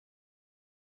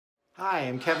Hi,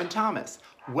 I'm Kevin Thomas.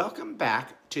 Welcome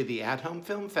back to the At Home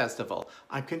Film Festival.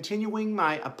 I'm continuing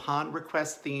my Upon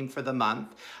Request theme for the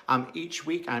month. Each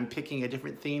week I'm picking a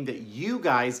different theme that you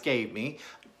guys gave me.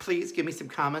 Please give me some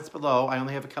comments below. I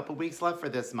only have a couple weeks left for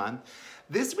this month.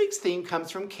 This week's theme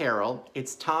comes from Carol.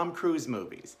 It's Tom Cruise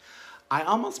movies. I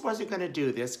almost wasn't going to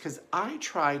do this because I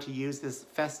try to use this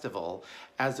festival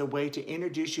as a way to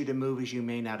introduce you to movies you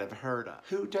may not have heard of.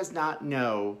 Who does not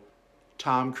know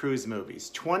Tom Cruise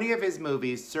movies? 20 of his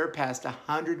movies surpassed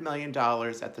 $100 million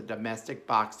at the domestic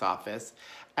box office,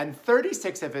 and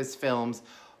 36 of his films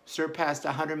surpassed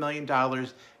 $100 million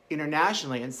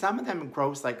internationally, and some of them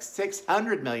grossed like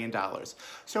 $600 million.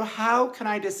 So how can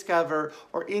I discover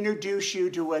or introduce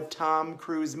you to a Tom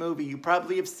Cruise movie? You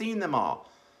probably have seen them all,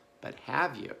 but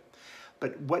have you?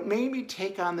 But what made me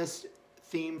take on this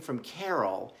theme from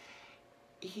Carol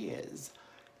is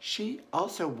she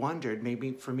also wondered,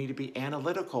 maybe for me to be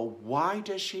analytical, why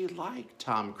does she like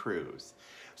Tom Cruise?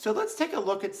 So let's take a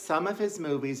look at some of his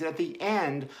movies, and at the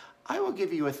end, I will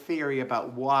give you a theory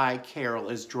about why Carol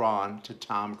is drawn to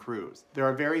Tom Cruise. There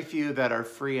are very few that are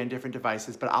free on different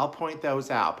devices, but I'll point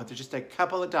those out, but they're just a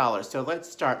couple of dollars. So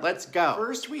let's start, let's go.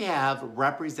 First we have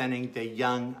representing the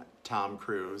young Tom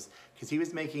Cruise, because he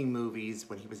was making movies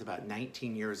when he was about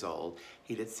 19 years old.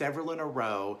 He did several in a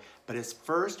row, but his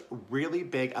first really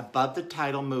big above the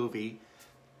title movie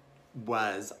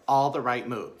was All the Right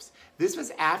Moves. This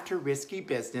was after Risky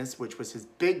Business, which was his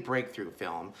big breakthrough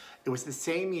film. It was the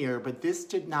same year, but this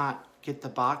did not get the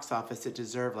box office it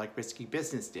deserved like Risky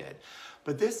Business did.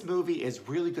 But this movie is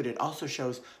really good. It also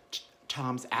shows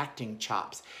Tom's acting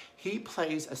chops. He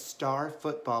plays a star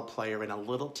football player in a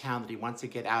little town that he wants to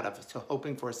get out of, so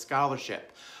hoping for a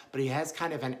scholarship. But he has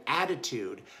kind of an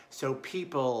attitude, so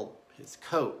people, his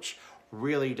coach,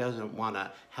 really doesn't want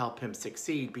to help him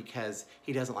succeed because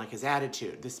he doesn't like his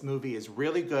attitude. This movie is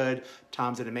really good.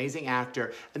 Tom's an amazing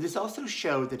actor. And this also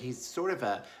showed that he's sort of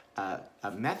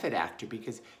a method actor,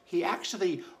 because he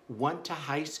actually went to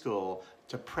high school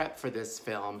to prep for this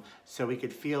film so he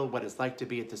could feel what it's like to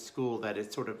be at the school that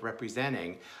it's sort of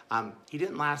representing. He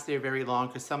didn't last there very long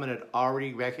because someone had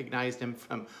already recognized him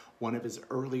from one of his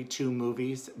early 2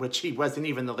 movies, which he wasn't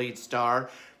even the lead star.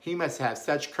 He must have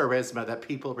such charisma that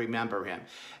people remember him.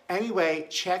 Anyway,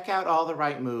 check out All the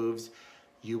Right Moves.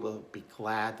 You will be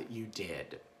glad that you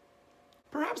did.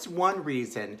 Perhaps one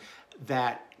reason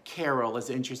that Carol is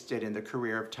interested in the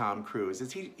career of Tom Cruise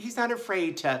is he's not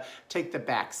afraid to take the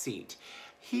back seat.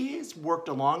 He has worked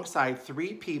alongside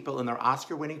 3 people in their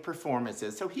Oscar-winning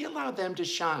performances, so he allowed them to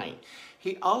shine.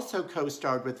 He also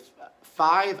co-starred with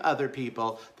 5 other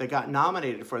people that got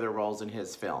nominated for their roles in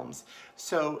his films.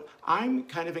 So I'm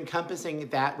kind of encompassing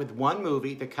that with one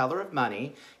movie, The Color of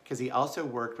Money, because he also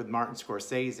worked with Martin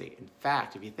Scorsese. In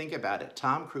fact, if you think about it,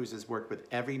 Tom Cruise has worked with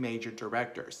every major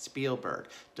director: Spielberg,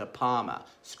 De Palma,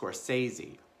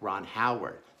 Scorsese, Ron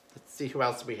Howard. Let's see who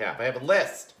else we have. I have a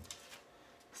list.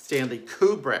 Stanley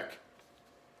Kubrick,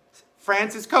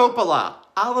 Francis Coppola,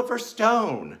 Oliver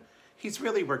Stone. He's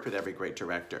really worked with every great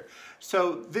director.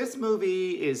 So this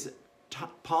movie is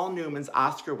Paul Newman's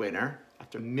Oscar winner.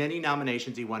 After many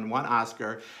nominations, he won 1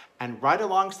 Oscar. And right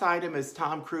alongside him is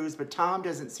Tom Cruise, but Tom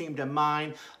doesn't seem to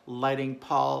mind letting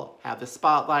Paul have the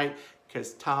spotlight,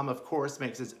 because Tom, of course,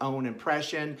 makes his own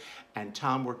impression, and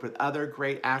Tom worked with other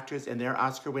great actors in their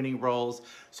Oscar-winning roles.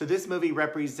 So this movie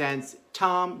represents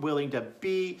Tom willing to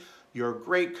be your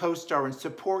great co-star and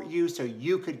support you so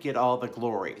you could get all the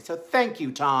glory. So thank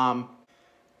you, Tom.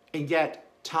 And yet,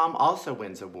 Tom also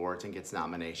wins awards and gets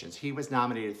nominations. He was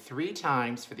nominated 3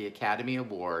 times for the Academy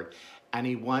Award, and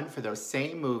he won for those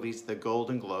same movies the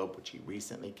Golden Globe, which he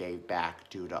recently gave back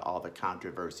due to all the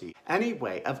controversy.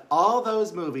 Anyway, of all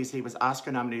those movies he was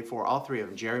Oscar nominated for, all 3 of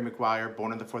them, Jerry Maguire,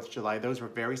 Born on the 4th of July, those were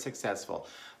very successful.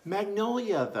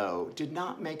 Magnolia, though, did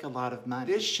not make a lot of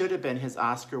money. This should have been his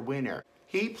Oscar winner.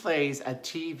 He plays a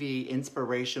TV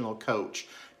inspirational coach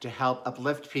to help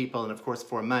uplift people and, of course,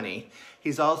 for money.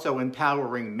 He's also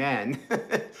empowering men,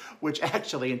 which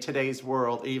actually in today's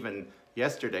world, even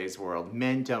yesterday's world,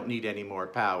 men don't need any more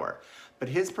power. But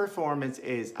his performance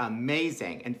is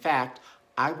amazing. In fact,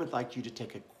 I would like you to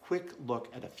take a quick look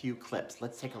at a few clips.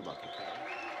 Let's take a look,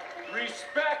 okay?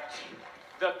 Respect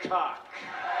the cock.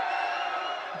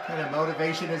 What kind of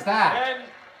motivation is that? And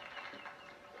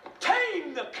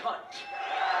tame the cunt.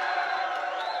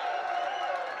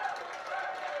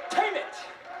 Tame it.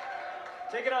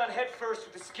 Take it on head first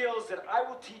with the skills that I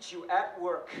will teach you at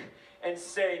work, and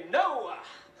say no.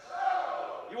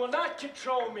 You will not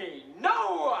control me.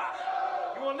 No.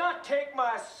 You will not take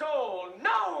my soul.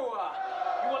 No.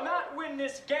 You will not win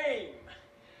this game.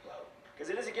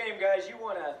 Because it is a game, guys. You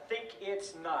want to think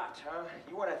it's not, huh?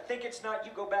 You want to think it's not, you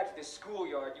go back to the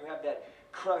schoolyard. You have that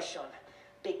crush on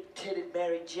big-titted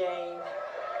Mary Jane.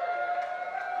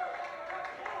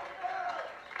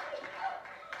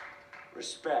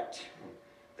 Respect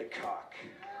the cock.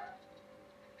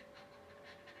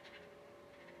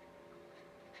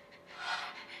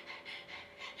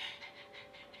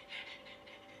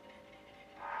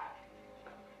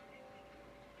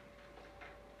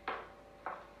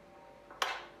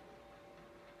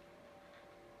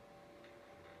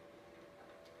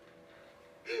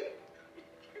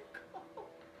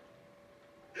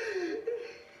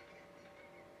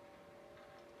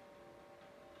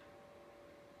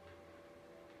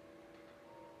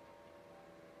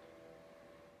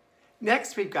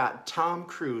 Next, we've got Tom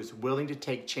Cruise willing to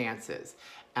take chances.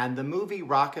 And the movie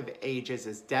Rock of Ages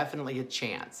is definitely a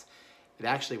chance. It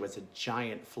actually was a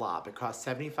giant flop. It cost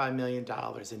 $75 million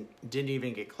and didn't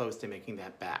even get close to making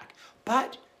that back.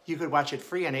 But you could watch it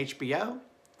free on HBO,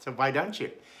 so why don't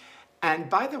you? And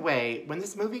by the way, when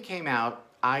this movie came out,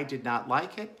 I did not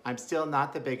like it. I'm still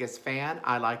not the biggest fan.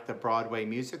 I like the Broadway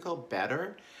musical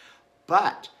better.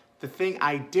 But the thing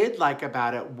I did like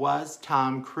about it was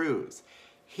Tom Cruise.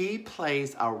 He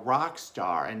plays a rock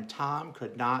star, and Tom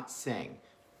could not sing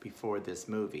before this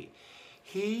movie.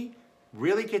 He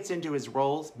really gets into his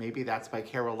roles. Maybe that's why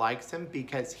Carol likes him,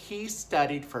 because he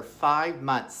studied for 5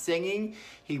 months singing.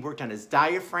 He worked on his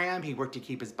diaphragm. He worked to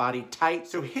keep his body tight.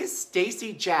 So his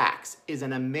Stacey Jacks is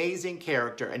an amazing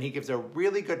character, and he gives a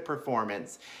really good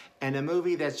performance in a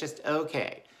movie that's just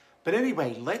okay. But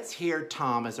anyway, let's hear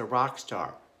Tom as a rock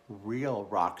star. Real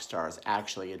rock stars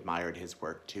actually admired his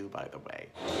work too, by the way.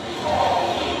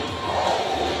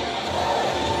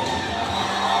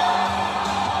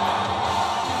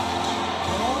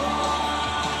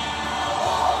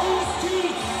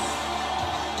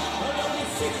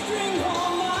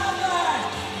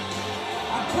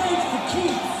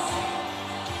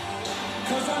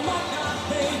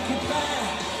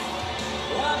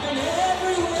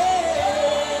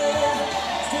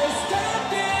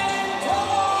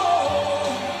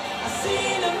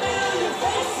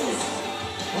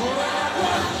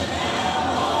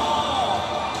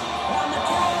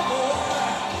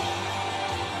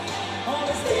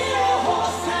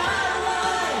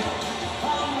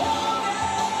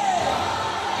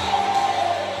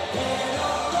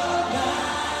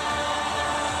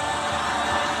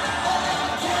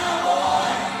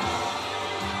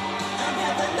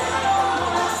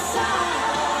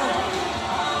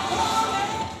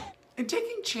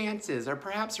 Chances are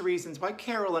perhaps reasons why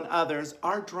Carol and others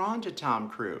are drawn to Tom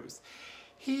Cruise.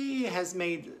 He has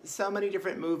made so many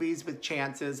different movies with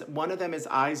chances. One of them is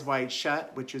Eyes Wide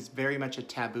Shut, which is very much a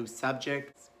taboo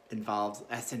subject. It involves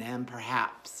S&M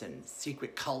perhaps and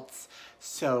secret cults.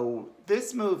 So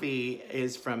this movie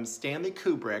is from Stanley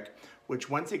Kubrick, which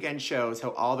once again shows how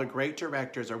all the great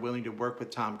directors are willing to work with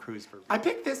Tom Cruise. I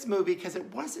picked this movie because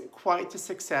it wasn't quite the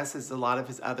success as a lot of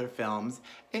his other films.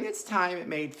 In its time, it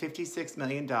made $56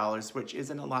 million, which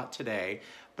isn't a lot today.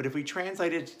 But if we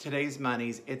translate it to today's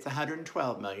monies, it's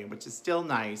 $112 million, which is still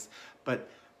nice. But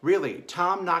really,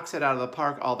 Tom knocks it out of the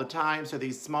park all the time, so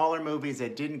these smaller movies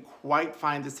that didn't quite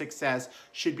find the success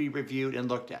should be reviewed and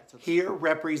looked at. So here,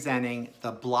 representing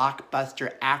the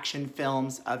blockbuster action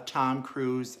films of Tom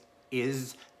Cruise,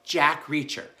 is Jack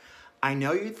Reacher. I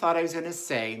know you thought I was going to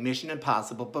say Mission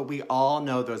Impossible, but we all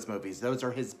know those movies. Those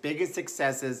are his biggest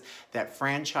successes. That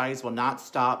franchise will not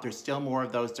stop. There's still more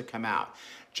of those to come out.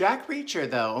 Jack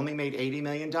Reacher, though, only made $80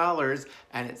 million,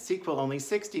 and its sequel only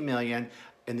 $60 million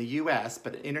in the US,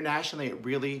 but internationally it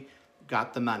really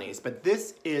got the monies. But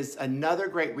this is another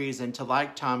great reason to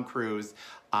like Tom Cruise.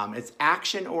 It's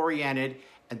action-oriented.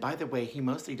 And by the way, he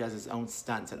mostly does his own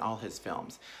stunts in all his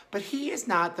films. But he is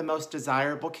not the most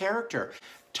desirable character.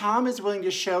 Tom is willing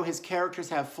to show his characters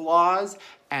have flaws,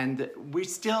 and we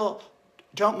still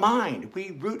don't mind.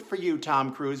 We root for you,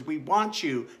 Tom Cruise. We want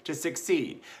you to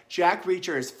succeed. Jack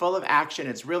Reacher is full of action.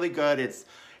 It's really good.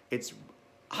 It's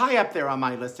high up there on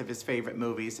my list of his favorite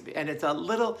movies. And it's a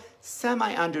little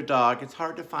semi-underdog. It's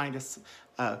hard to find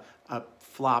a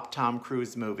flop Tom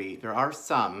Cruise movie. There are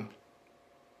some.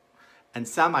 And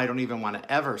some I don't even want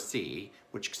to ever see,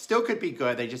 which still could be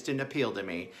good. They just didn't appeal to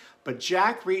me. But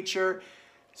Jack Reacher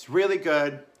is really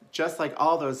good, just like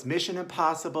all those Mission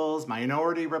Impossibles,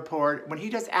 Minority Report. When he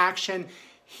does action,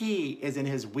 he is in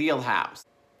his wheelhouse.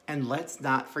 And let's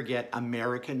not forget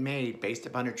American Made, based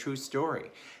upon a true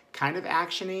story. Kind of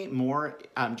action-y, more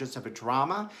just of a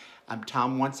drama.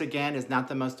 Tom, once again, is not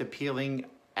the most appealing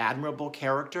admirable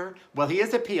character. Well, he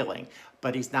is appealing,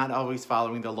 but he's not always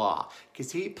following the law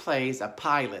because he plays a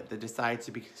pilot that decides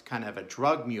to be kind of a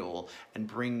drug mule and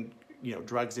bring, you know,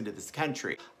 drugs into this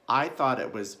country. I thought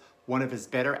it was one of his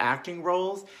better acting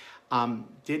roles.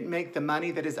 Didn't make the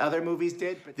money that his other movies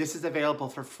did, but this is available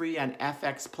for free on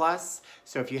FX+.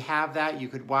 So if you have that, you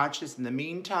could watch this. In the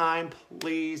meantime,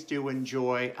 please do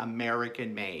enjoy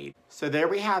American Made. So there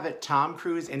we have it, Tom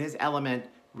Cruise in his element,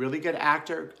 really good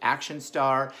actor, action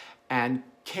star, and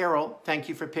Carol, thank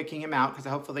you for picking him out, because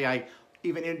hopefully I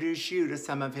even introduced you to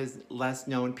some of his less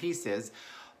known pieces.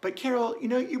 But Carol, you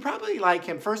know, you probably like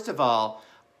him. First of all,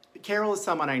 Carol is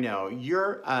someone I know.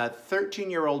 You're a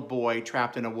 13-year-old boy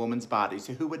trapped in a woman's body,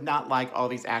 so who would not like all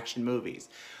these action movies?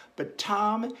 But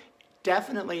Tom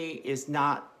definitely is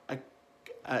not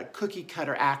a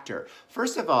cookie-cutter actor.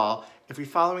 First of all, if you're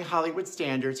following Hollywood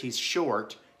standards, he's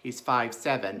short. He's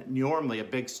 5'7". Normally, a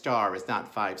big star is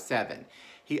not 5'7".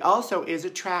 He also is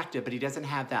attractive, but he doesn't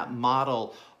have that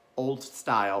model,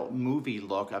 old-style movie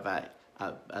look of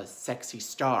a sexy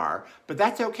star. But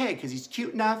that's okay, because he's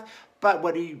cute enough. But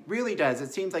what he really does,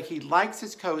 it seems like he likes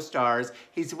his co-stars.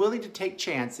 He's willing to take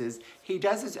chances. He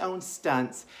does his own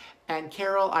stunts. And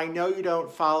Carol, I know you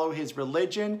don't follow his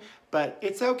religion, but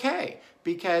it's okay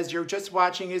because you're just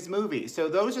watching his movies. So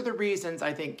those are the reasons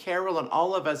I think Carol and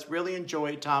all of us really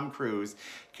enjoy Tom Cruise,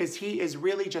 because he is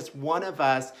really just one of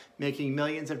us making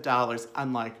millions of dollars,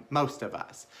 unlike most of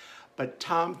us. But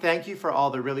Tom, thank you for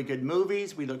all the really good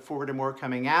movies. We look forward to more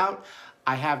coming out.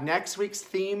 I have next week's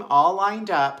theme all lined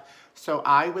up. So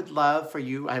I would love for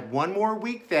you, I have one more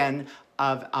week then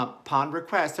of upon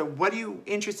request. So what are you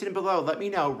interested in below? Let me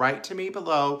know, write to me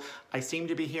below. I seem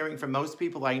to be hearing from most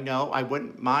people I know. I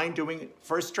wouldn't mind doing it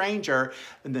for a stranger.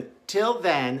 And till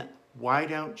then, why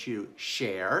don't you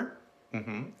share,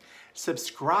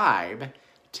 subscribe,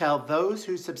 tell those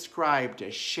who subscribe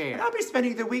to share. And I'll be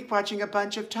spending the week watching a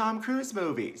bunch of Tom Cruise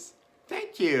movies.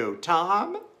 Thank you,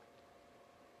 Tom.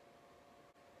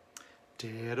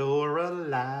 Dead or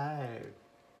alive.